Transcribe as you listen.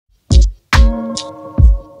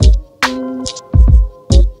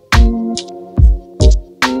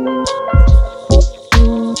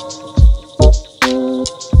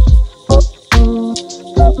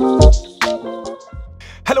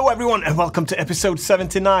welcome to episode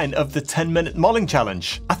 79 of the 10-minute modeling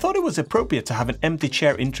challenge. I thought it was appropriate to have an empty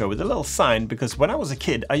chair intro with a little sign because when I was a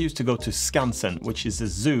kid I used to go to Skansen, which is a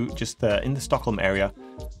zoo just in the Stockholm area,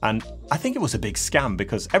 and I think it was a big scam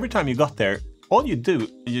because every time you got there, all you do,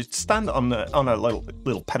 you stand on a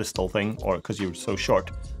little pedestal thing, or because you were so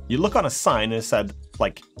short, you look on a sign and it said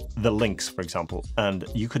like the Lynx, for example, and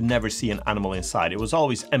you could never see an animal inside. It was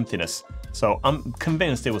always emptiness. So I'm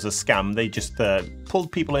convinced it was a scam. They just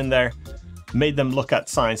pulled people in there, made them look at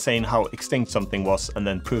signs saying how extinct something was, and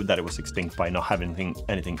then proved that it was extinct by not having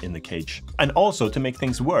anything in the cage. And also, to make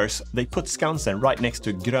things worse, they put Skansen right next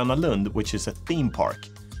to Gröna Lund, which is a theme park.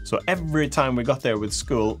 So every time we got there with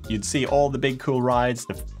school, you'd see all the big cool rides,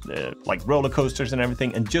 like roller coasters and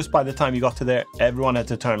everything, and just by the time you got to there, everyone had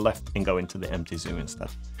to turn left and go into the empty zoo instead.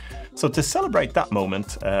 So to celebrate that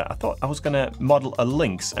moment, I thought I was gonna model a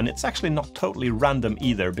Lynx, and it's actually not totally random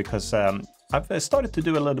either, because I've started to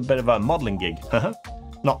do a little bit of a modeling gig.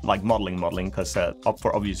 Not like modeling, because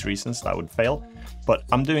for obvious reasons that would fail, but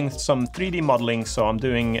I'm doing some 3D modeling, so I'm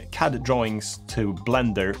doing CAD drawings to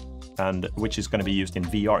Blender, and which is going to be used in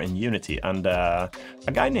VR in Unity. And a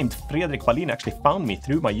guy named Fredrik Wallin actually found me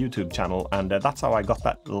through my YouTube channel, and that's how I got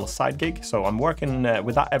that little side gig. So I'm working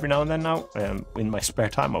with that every now and then now, in my spare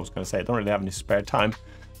time. I was going to say I don't really have any spare time,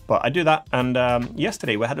 but I do that. And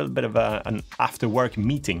yesterday we had a little bit of an after work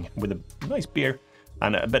meeting with a nice beer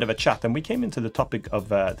and a bit of a chat, and we came into the topic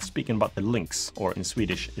of speaking about the Lynx, or in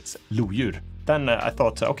Swedish it's lodjur. Then I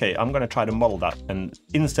thought, okay, I'm going to try to model that, and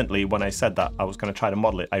instantly when I said that I was going to try to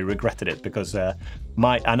model it, I regretted it, because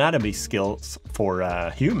my anatomy skills for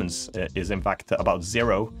humans is in fact about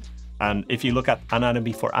 0, and if you look at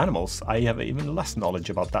anatomy for animals, I have even less knowledge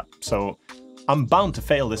about that. So I'm bound to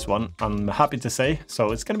fail this one, I'm happy to say,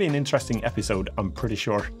 so it's going to be an interesting episode, I'm pretty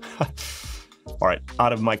sure. Alright,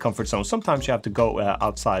 out of my comfort zone. Sometimes you have to go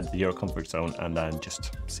outside your comfort zone and then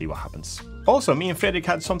just see what happens. Also, me and Fredrik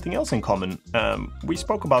had something else in common. We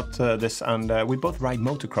spoke about this, and we both ride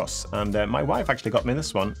motocross, and my wife actually got me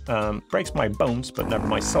this one. Breaks my bones, but never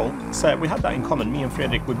my soul. So we had that in common. Me and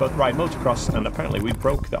Fredrik, we both ride motocross, and apparently we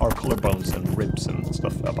broke our collarbones and ribs and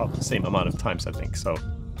stuff about the same amount of times, I think. So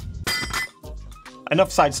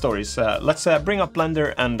enough side stories. Let's bring up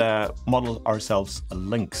Blender and model ourselves a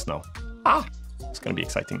Lynx now. It's gonna be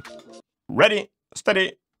exciting. Ready,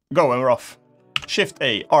 steady, go, and we're off. Shift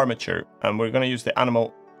A, armature, and we're gonna use the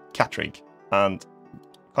animal cat rig, and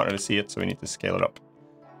can't really see it, so we need to scale it up.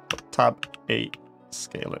 Tab A,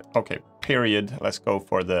 scale it. Okay, period. Let's go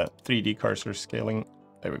for the 3D cursor scaling.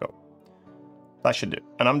 There we go. That should do.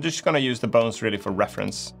 And I'm just gonna use the bones really for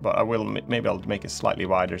reference, but I will maybe I'll make it slightly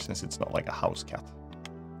wider since it's not like a house cat.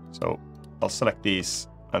 So I'll select these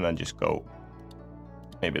and then just go.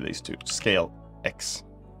 Maybe these two. Scale X.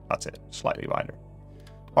 That's it. Slightly wider.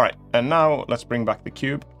 Alright, and now let's bring back the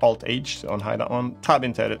cube. Alt-H to unhide that one. Tab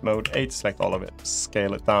into edit mode. 8, select all of it.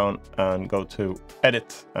 Scale it down and go to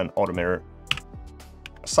edit and auto mirror.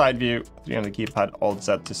 Side view. 3 on the keypad.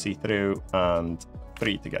 Alt-Z to see through. And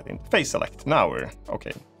 3 to get in. Face select. Now we're...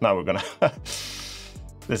 Okay, now we're gonna...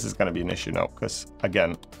 This is gonna be an issue now, because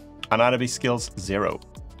again, anatomy skills 0.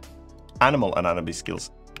 Animal anatomy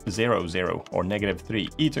skills 0, 0, or -3.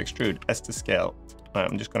 E to extrude, S to scale.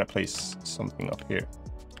 I'm just going to place something up here.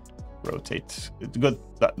 Rotate. It's good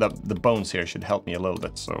that the bones here should help me a little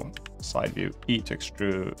bit. So side view, E to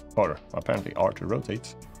extrude, or apparently R to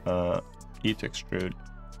rotate. E to extrude.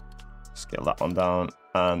 Scale that one down,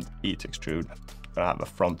 and E to extrude. I'm going to have a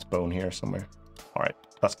front bone here somewhere. All right,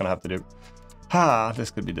 that's going to have to do. This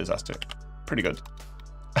could be disaster. Pretty good.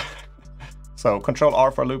 So Control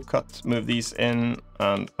R for loop cut, move these in,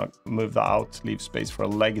 and move that out, leave space for a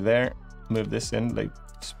leg there. Move this in, leave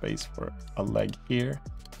space for a leg here.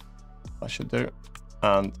 That should do.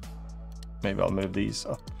 And maybe I'll move these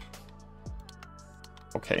up.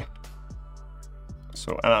 Okay.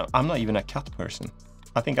 So, and I'm not even a cat person.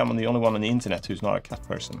 I think I'm the only one on the internet who's not a cat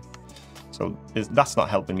person. So that's not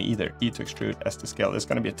helping me either. E to extrude, S to scale. There's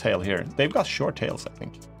going to be a tail here. They've got short tails, I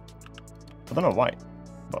think. I don't know why,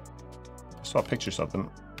 but I saw pictures of them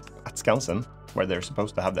at Skansen, where they're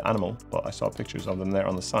supposed to have the animal, but I saw pictures of them there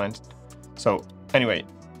on the signs. So anyway,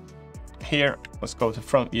 here, let's go to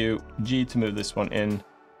front view, G to move this one in,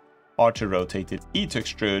 R to rotate it, E to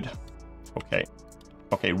extrude. Okay,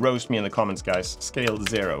 okay, roast me in the comments, guys. Scale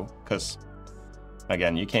 0, because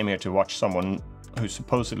again, you came here to watch someone who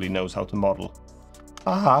supposedly knows how to model.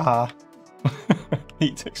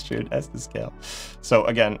 E to extrude, S to scale. So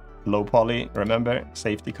again, low poly, remember,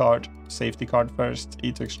 safety card first,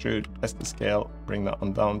 E to extrude, S to scale, bring that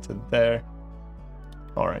one down to there.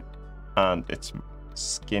 All right, and it's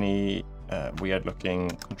skinny weird looking.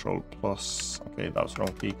 Control plus. Okay, that was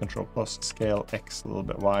wrong key. Control plus. Scale X a little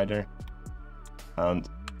bit wider. And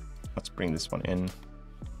let's bring this one in.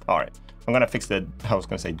 All right. I'm gonna fix the, I was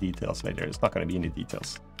gonna say details later. It's not gonna be any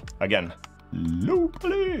details. Again,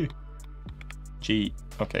 locally. G.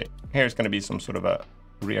 Okay. Here's gonna be some sort of a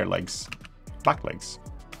rear legs, back legs.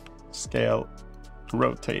 Scale,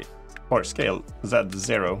 rotate, or scale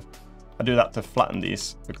Z0. I do that to flatten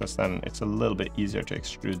these because then it's a little bit easier to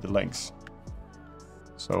extrude the legs.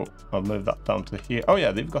 So I'll move that down to here. Oh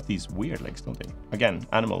yeah, they've got these weird legs, don't they? Again,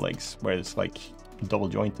 animal legs, where it's like double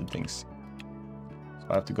jointed things. So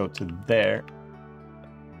I have to go to there,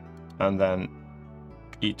 and then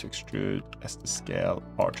E to extrude, S to scale,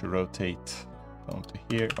 R to rotate, down to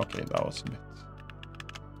here. Okay, that was a bit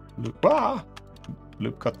loop.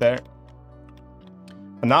 Loop cut there.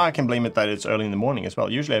 And now I can blame it that it's early in the morning as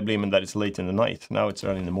well. Usually I blame it that it's late in the night. Now it's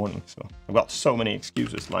early in the morning. So I've got so many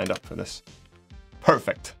excuses lined up for this.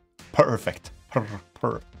 Perfect. Perfect.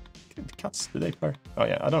 Purr. Cats, do they purr? Oh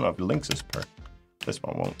yeah, I don't know if Lynxes purr. This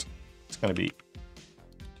one won't. It's going to be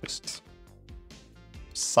just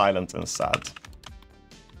silent and sad.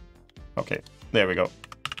 Okay, there we go.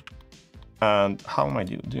 And how am I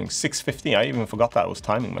doing? 6:50. I even forgot that I was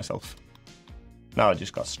timing myself. Now I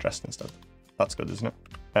just got stressed instead. That's good, isn't it?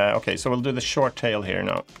 Okay, so we'll do the short tail here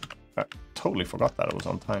now. I totally forgot that it was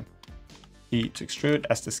on time. E to extrude,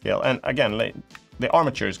 S to scale. And again, the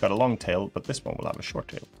armature's got a long tail, but this one will have a short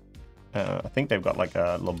tail. I think they've got like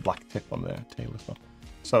a little black tip on their tail as well.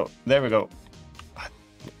 So there we go.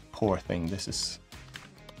 Poor thing. This is...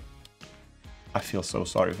 I feel so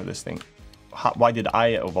sorry for this thing. Why did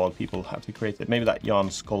I, of all people, have to create it? Maybe that Jan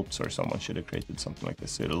Sculpts or someone should have created something like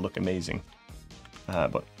this. It'll look amazing.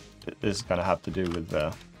 But this is going to have to do with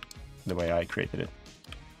the way I created it.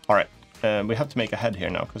 All right, we have to make a head here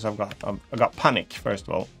now because I've got panic first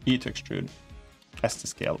of all. E to extrude, S to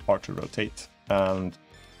scale, R to rotate, and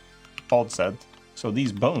Alt Z. So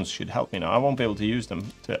these bones should help me now. I won't be able to use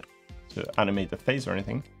them to animate the face or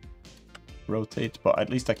anything. Rotate, but at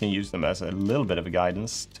least I can use them as a little bit of a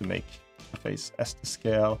guidance to make the face. S to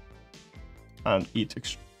scale, and E to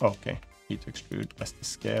extrude. Okay, E to extrude, S to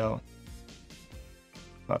scale.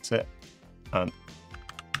 That's it. And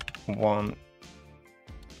one.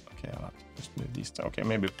 Okay, I'll have to just move these two. Okay,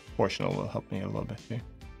 maybe proportional will help me a little bit here.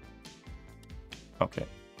 Okay.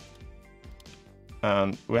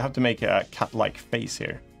 And we have to make a cat-like face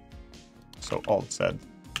here. So Alt Z.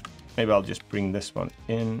 Maybe I'll just bring this one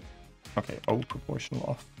in. Okay, proportional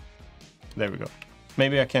off. There we go.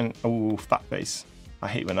 Maybe I can, fat face. I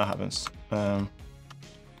hate when that happens. I'll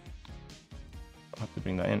have to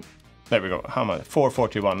bring that in. There we go. How am I?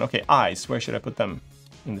 441. Okay, eyes. Where should I put them?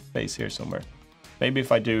 In the face here somewhere. Maybe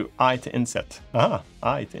if I do eye to inset. Aha,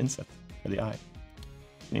 eye to inset for the eye.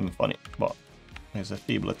 Not even funny, but here's a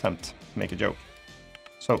feeble attempt to make a joke.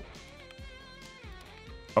 So,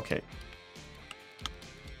 okay.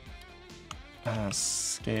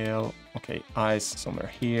 Scale. Okay, eyes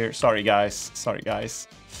somewhere here. Sorry guys. Sorry guys.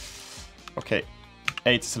 Okay,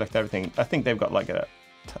 A to select everything. I think they've got like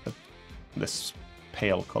this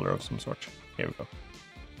pale color of some sort. Here we go.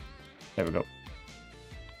 There we go.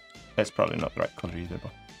 That's probably not the right color either,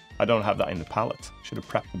 but I don't have that in the palette. Should have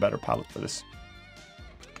prepped a better palette for this.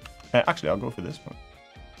 Actually, I'll go for this one.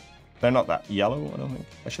 They're not that yellow, I don't think.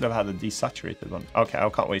 I should have had a desaturated one. Okay, I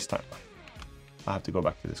can't waste time. I have to go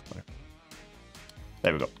back to this color.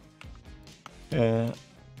 There we go.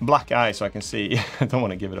 Black eye, so I can see. I don't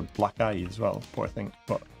want to give it a black eye as well, poor thing.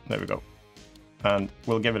 But there we go. And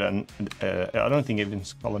we'll give it I don't think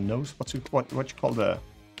it's called a nose. What you call the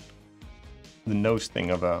nose thing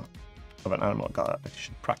of an animal? God, I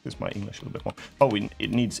should practice my English a little bit more. Oh, it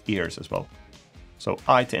needs ears as well. So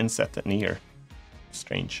eye to inset an ear.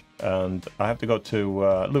 Strange. And I have to go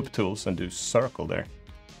to loop tools and do circle there.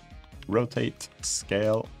 Rotate,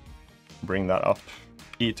 scale, bring that up.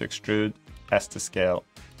 E to extrude, S to scale,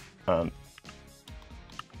 and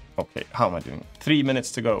okay, how am I doing? 3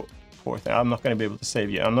 minutes to go. Poor thing. I'm not going to be able to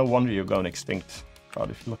save you. And no wonder you're going extinct.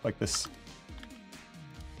 God, if you look like this.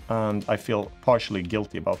 And I feel partially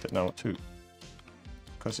guilty about it now too,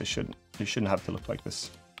 because you shouldn't have to look like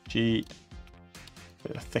this. G,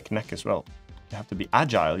 a thick neck as well. You have to be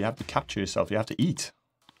agile. You have to capture yourself. You have to eat.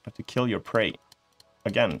 You have to kill your prey.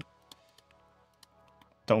 Again,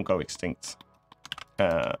 don't go extinct.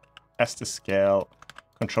 S to scale,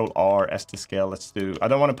 Control R, S to scale. Let's do. I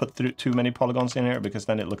don't want to put too many polygons in here because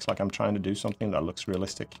then it looks like I'm trying to do something that looks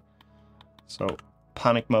realistic. So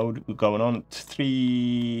panic mode going on.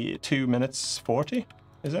 2 minutes 40,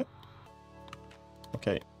 is it?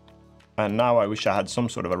 Okay. And now I wish I had some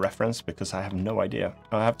sort of a reference because I have no idea.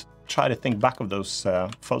 I have to try to think back of those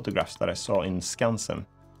photographs that I saw in Skansen,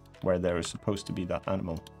 where there was supposed to be that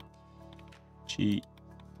animal. Gee.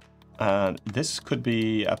 And this could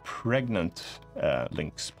be a pregnant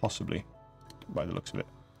lynx, possibly, by the looks of it.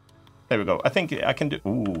 There we go. I think I can do...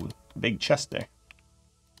 Ooh, big chest there.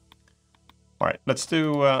 All right, let's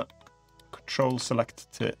do control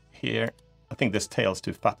select to here. I think this tail's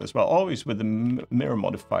too fat as well. Always with the mirror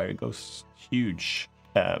modifier, it goes huge.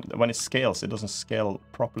 When it scales, it doesn't scale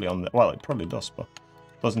properly on the... Well, it probably does, but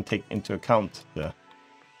it doesn't take into account the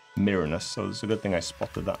mirrorness. So it's a good thing I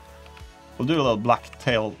spotted that. We'll do a little black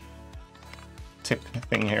tail tip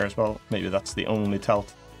thing here as well. Maybe that's the only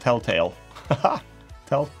telltale.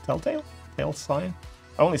 Telltale? Tail sign?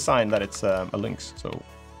 Only sign that it's a lynx. So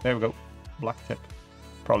there we go. Black tip.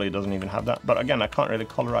 Probably doesn't even have that. But again, I can't really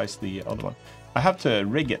colorize the other one. I have to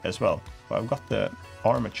rig it as well. But I've got the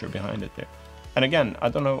armature behind it there. And again, I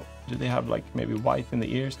don't know, do they have like maybe white in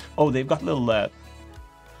the ears? Oh, they've got little,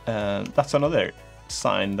 that's another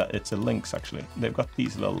sign that it's a lynx actually. They've got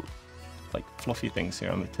these little like fluffy things here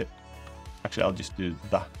on the tip. Actually, I'll just do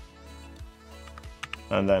that.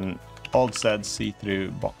 And then Alt Z,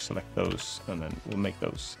 see-through, box select those, and then we'll make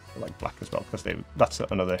those like black as well, because that's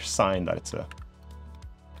another sign that it's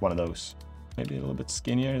one of those. Maybe a little bit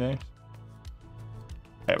skinnier there.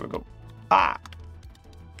 There we go. Ah!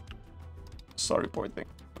 Sorry, poor thing.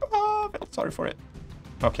 Ah, I felt sorry for it.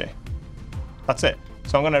 Okay. That's it.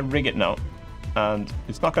 So I'm going to rig it now. And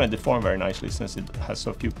it's not going to deform very nicely since it has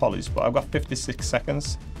so few polys, but I've got 56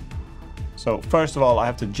 seconds. So first of all, I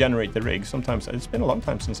have to generate the rig. Sometimes it's been a long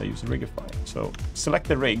time since I used Rigify. So select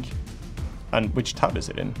the rig, and which tab is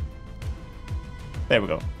it in? There we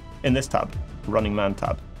go. In this tab, Running Man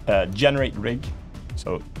tab. Generate rig.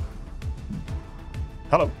 So,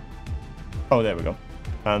 hello. Oh, there we go.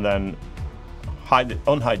 And then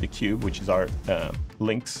unhide the cube, which is our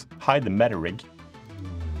Lynx. Hide the meta rig.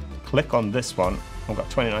 Click on this one. I've got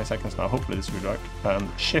 29 seconds now. Hopefully this will work.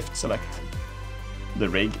 Shift select the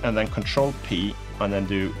rig, and then Control P, and then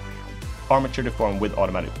do armature deform with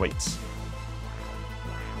automatic weights.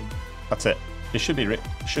 That's it. It should be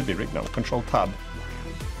rigged now. Control Tab.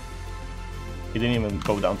 It didn't even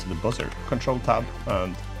go down to the buzzer. Control Tab,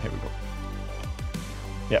 and here we go.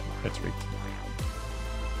 Yeah, it's rigged.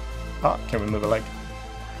 Ah, can we move a leg?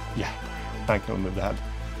 Yeah, and can we move the head?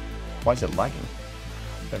 Why is it lagging?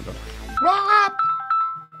 There we go. Ah!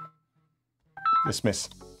 Dismiss.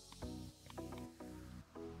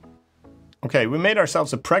 Okay, we made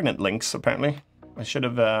ourselves a pregnant lynx, apparently. I should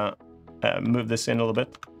have moved this in a little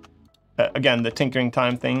bit. Again, the tinkering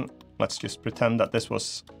time thing. Let's just pretend that this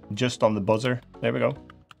was just on the buzzer. There we go.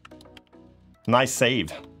 Nice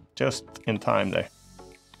save. Just in time there.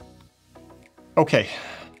 Okay.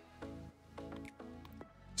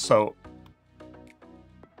 So,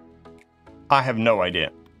 I have no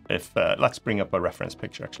idea if... let's bring up a reference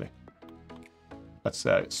picture, actually. Let's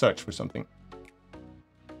search for something.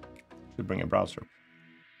 Should bring a browser.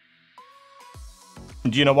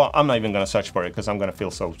 Do you know what? I'm not even going to search for it because I'm going to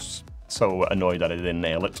feel so annoyed that I didn't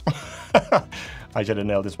nail it. I should have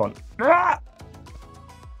nailed this one.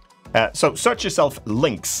 So search yourself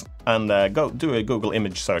Lynx and go do a Google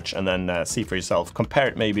image search and then see for yourself. Compare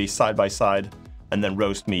it maybe side by side and then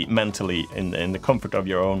roast me mentally in the comfort of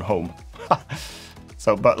your own home.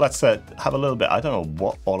 So, but let's have a little bit. I don't know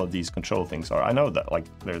what all of these control things are. I know that like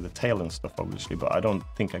they're the tail and stuff, obviously, but I don't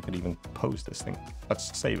think I could even pose this thing.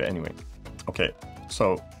 Let's save it anyway. Okay,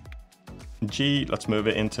 so G, let's move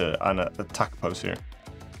it into an attack pose here.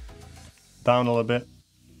 Down a little bit.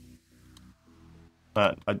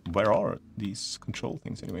 Where are these control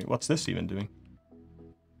things anyway? What's this even doing?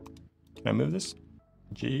 Can I move this?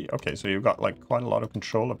 G, okay, so you've got like quite a lot of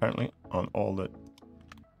control apparently on all the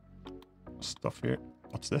stuff here.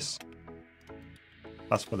 What's this?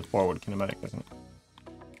 That's for the forward kinematic, isn't it?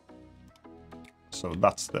 So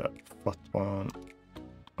that's the foot one.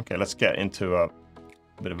 Okay, let's get into a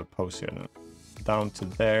bit of a pose here now. Down to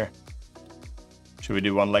there. Should we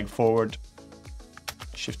do one leg forward?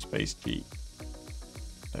 Shift space G.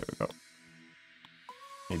 There we go.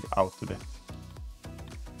 Maybe out a bit.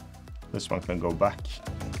 This one can go back.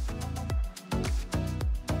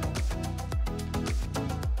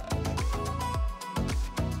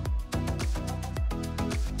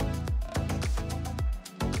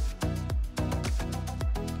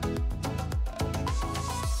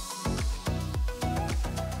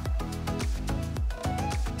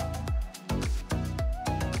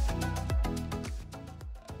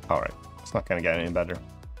 All right, it's not going to get any better.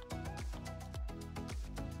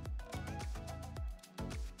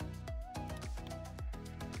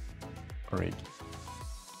 Great.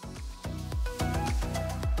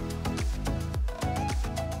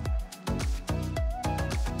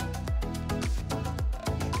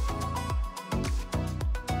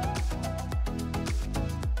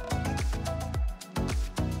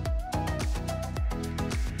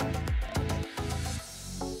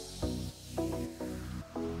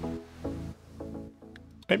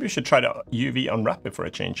 Maybe we should try to UV unwrap it for a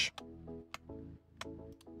change.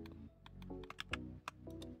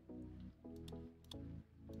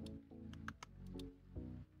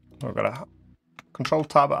 We're gonna Control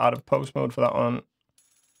Tab out of pose mode for that one.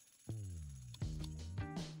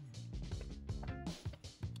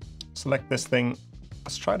 Select this thing.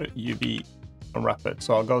 Let's try to UV unwrap it.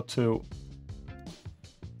 So I'll go to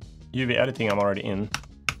UV editing. I'm already in.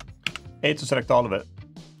 A to select all of it.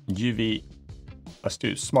 UV. Let's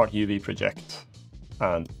do Smart UV project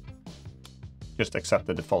and just accept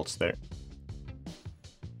the defaults there.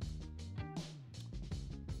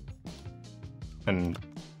 And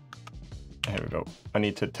here we go. I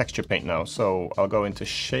need to texture paint now, so I'll go into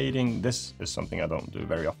shading. This is something I don't do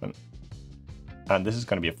very often. And this is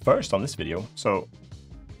going to be a first on this video. So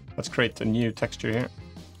let's create a new texture here.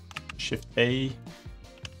 Shift A,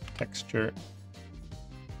 texture.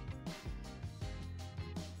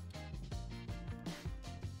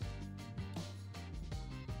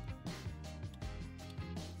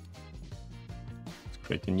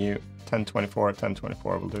 Let's create a new 1024,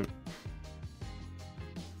 1024 will do.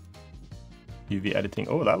 UV editing.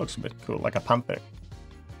 Oh, that looks a bit cool, like a panther.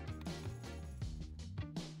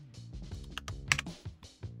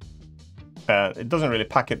 It doesn't really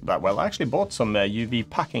pack it that well. I actually bought some UV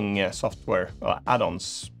packing software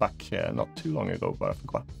add-ons back not too long ago, but I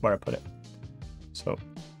forgot where I put it. So,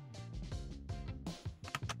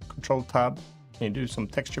 Control Tab. Can you do some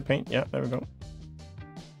texture paint? Yeah, there we go.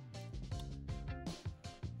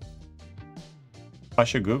 I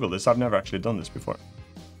should Google this. I've never actually done this before.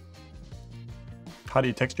 How do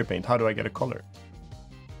you texture paint? How do I get a color?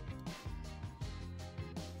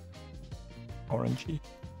 Orangey.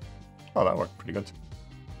 Oh, that worked pretty good.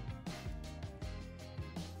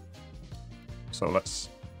 So let's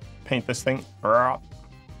paint this thing. Can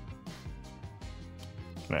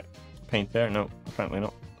I paint there? No, apparently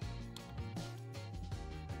not.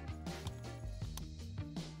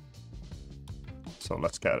 So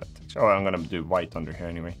let's get it. Oh, I'm gonna do white under here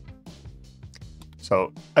anyway.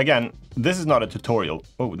 So again, this is not a tutorial.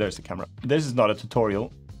 Oh, there's the camera. This is not a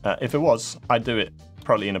tutorial. If it was, I'd do it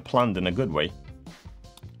probably in a good way.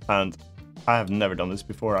 And I have never done this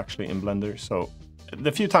before actually in Blender. So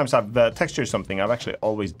the few times I've textured something, I've actually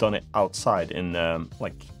always done it outside in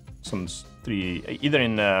like either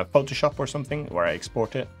in Photoshop or something where I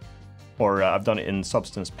export it, or I've done it in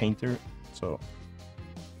Substance Painter. So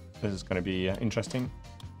this is going to be interesting.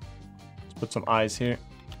 Let's put some eyes here.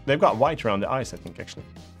 They've got white around the eyes, I think, actually.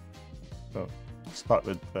 So start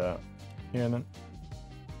with here and then.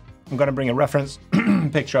 I'm going to bring a reference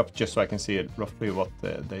picture up just so I can see it roughly what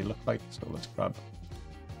they look like. So let's grab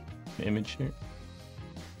the image here.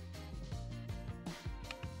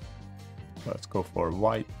 Let's go for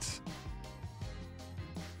white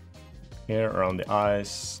here around the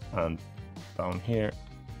eyes and down here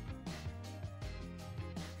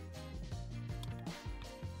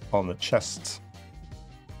on the chest.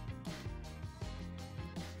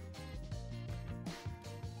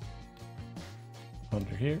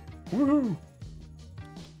 Under here. Woohoo!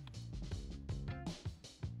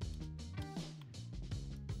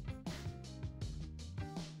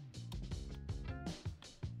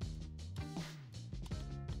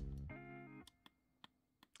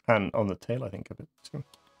 And on the tail, I think a bit too.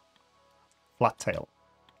 Flat tail.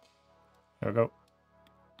 There we go.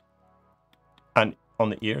 And on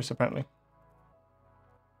the ears, apparently.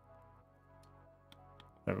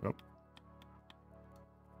 There we go.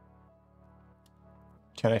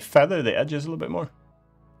 Can I feather the edges a little bit more?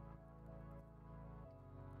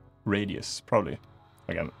 Radius, probably.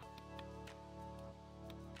 Again.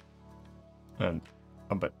 And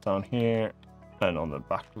a bit down here. And on the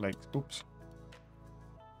back legs. Oops.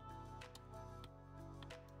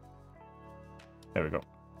 There we go.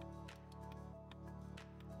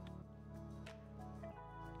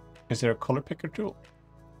 Is there a color picker tool?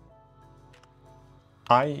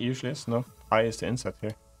 I usually is. No. I is the inset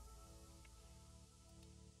here.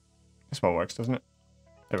 This one works, doesn't it?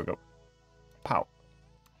 There we go. Pow.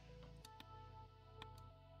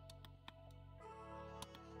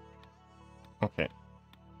 Okay.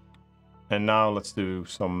 And now let's do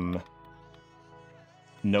some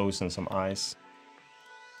nose and some eyes.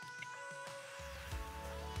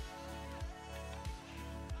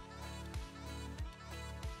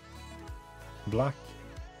 Black.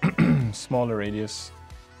 Smaller radius.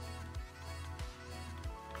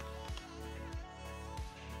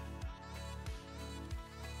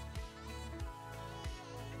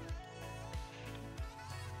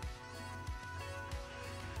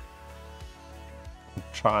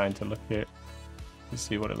 Trying to look here to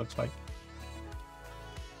see what it looks like.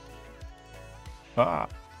 Ah,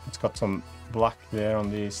 It's got some black there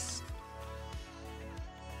on these.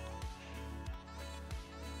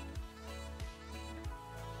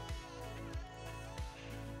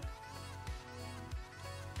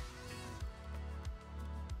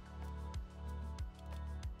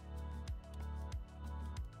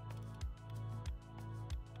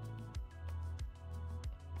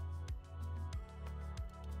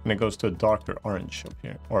 And it goes to a darker orange up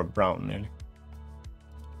here, or brown nearly.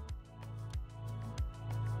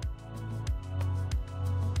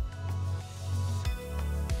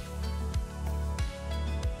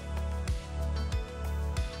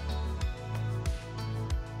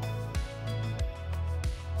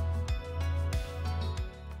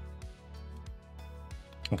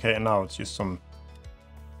 Okay, and now it's just some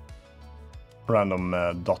random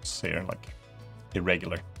dots here, like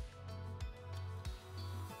irregular.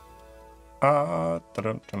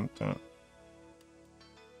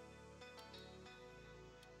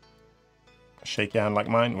 Shaky hand like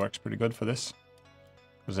mine works pretty good for this,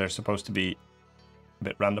 because they're supposed to be a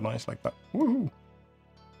bit randomized like that. Woohoo!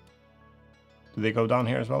 Do they go down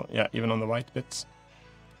here as well? Yeah, even on the white bits.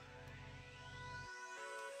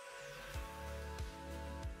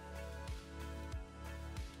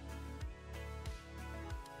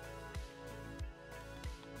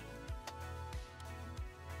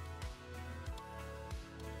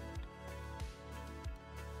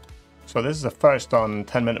 So this is the first on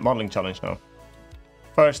 10-minute modeling challenge now.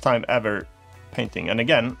 First time ever painting. And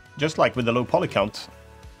again, just like with the low poly count,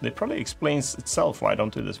 it probably explains itself why I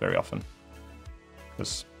don't do this very often.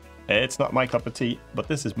 Because it's not my cup of tea, but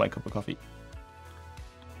this is my cup of coffee.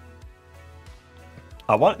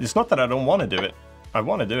 It's not that I don't want to do it. I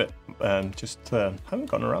want to do it. Just haven't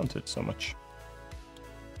gotten around to it so much.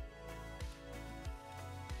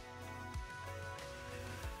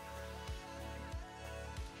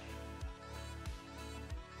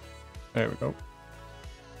 There we go.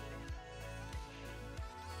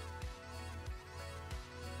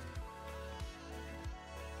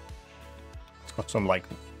 It's got some like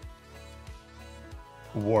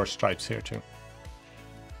war stripes here too.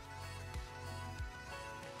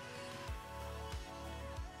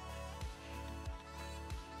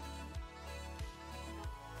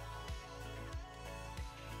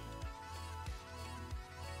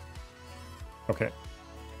 Okay.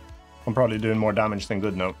 I'm probably doing more damage than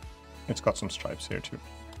good now. It's got some stripes here too.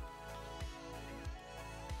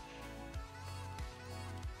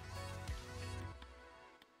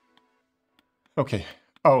 Okay.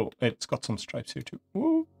 Oh, it's got some stripes here too.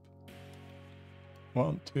 Woo.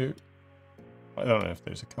 1, 2. I don't know if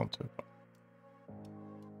there's a count to it. But...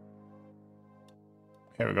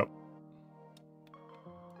 Here we go.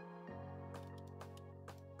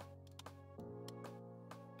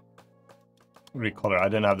 Recolor. I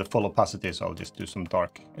didn't have the full opacity, so I'll just do some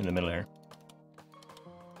dark in the middle here.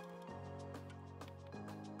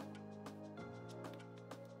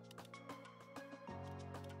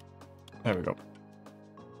 There we go.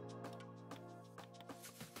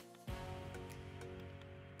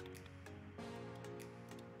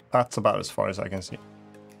 That's about as far as I can see.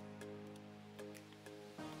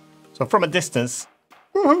 So from a distance,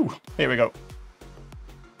 woohoo! Here we go.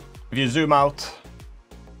 If you zoom out,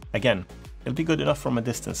 again, it'll be good enough from a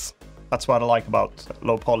distance. That's what I like about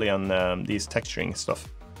low poly and these texturing stuff.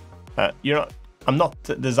 I'm not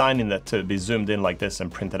designing that to be zoomed in like this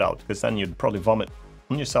and printed out, because then you'd probably vomit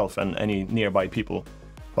on yourself and any nearby people.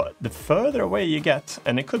 But the further away you get,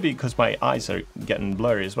 and it could be because my eyes are getting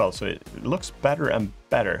blurry as well, so it looks better and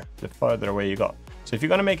better the further away you got. So if you're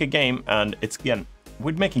gonna make a game, and it's again,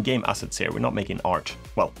 we're making game assets here, we're not making art.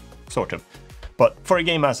 Well, sort of. But for a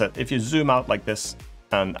game asset, if you zoom out like this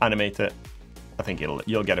and animate it, I think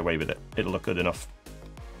you'll get away with it. It'll look good enough.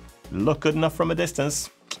 Look good enough from a distance.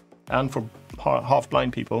 And for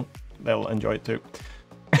half-blind people, they'll enjoy it too.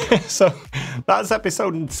 So that's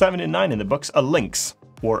episode 79 in the books, a lynx,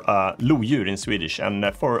 or lodjur in Swedish.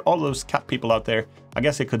 And for all those cat people out there, I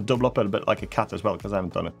guess it could double up a little bit like a cat as well, because I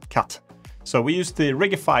haven't done it. Cat. So we used the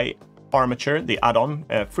Rigify armature, the add-on,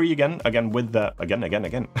 free again with the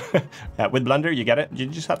with Blender. You get it. You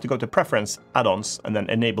just have to go to preference add-ons and then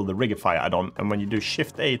enable the Rigify add-on, and when you do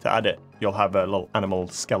Shift A to add it, you'll have a little animal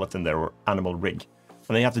skeleton there, or animal rig,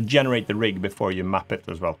 and then you have to generate the rig before you map it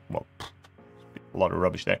as well. A lot of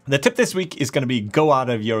rubbish there. The tip this week is going to be go out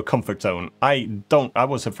of your comfort zone. I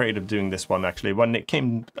was afraid of doing this one actually. When it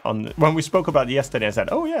came on, when we spoke about it yesterday, I said,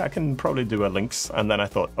 oh yeah, I can probably do a lynx. And then I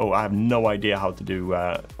thought, oh, I have no idea how to do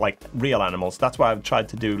like real animals. That's why I've tried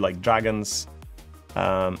to do like dragons,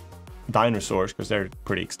 dinosaurs, because they're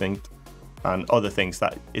pretty extinct. and other things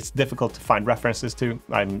that it's difficult to find references to.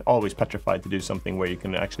 I'm always petrified to do something where you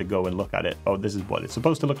can actually go and look at it. Oh, this is what it's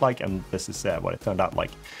supposed to look like, and this is what it turned out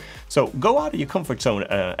like. So go out of your comfort zone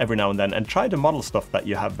every now and then and try to model stuff that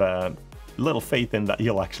you have little faith in that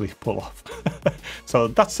you'll actually pull off. So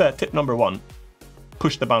that's tip number 1.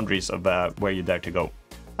 Push the boundaries of where you dare to go.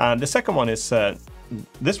 And the second one is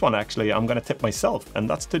this one actually I'm going to tip myself, and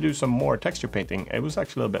that's to do some more texture painting. It was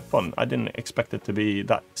actually a little bit fun. I didn't expect it to be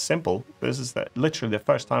that simple. This is literally the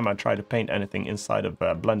first time I tried to paint anything inside of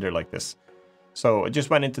Blender like this. So I just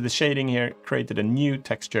went into the shading here, created a new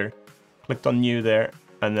texture, clicked on new there,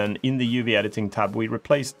 and then in the UV editing tab we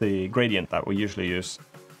replaced the gradient that we usually use.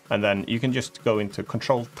 And then you can just go into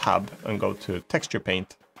Control tab and go to texture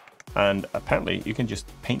paint. And apparently you can just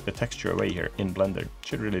paint the texture away here in Blender.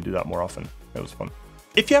 Should really do that more often. It was fun.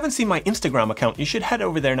 If you haven't seen my Instagram account, you should head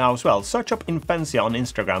over there now as well. Search up Infensia on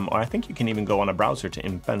Instagram, or I think you can even go on a browser to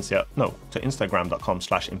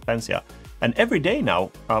instagram.com/Infensia. And every day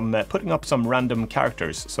now, I'm putting up some random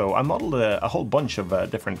characters. So I modeled a whole bunch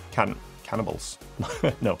of different cannibals.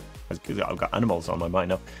 No, I've got animals on my mind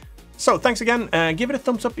now. So thanks again, give it a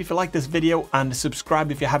thumbs up if you like this video, and subscribe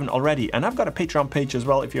if you haven't already. And I've got a Patreon page as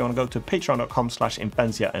well if you want to go to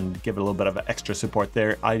patreon.com/Infensia and give it a little bit of extra support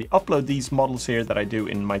there. I upload these models here that I do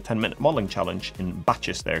in my 10-minute modeling challenge in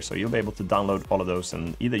batches there, so you'll be able to download all of those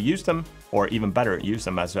and either use them, or even better, use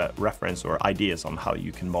them as a reference or ideas on how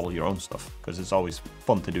you can model your own stuff, because it's always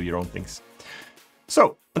fun to do your own things.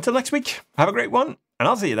 So until next week, have a great one, and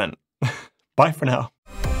I'll see you then. Bye for now.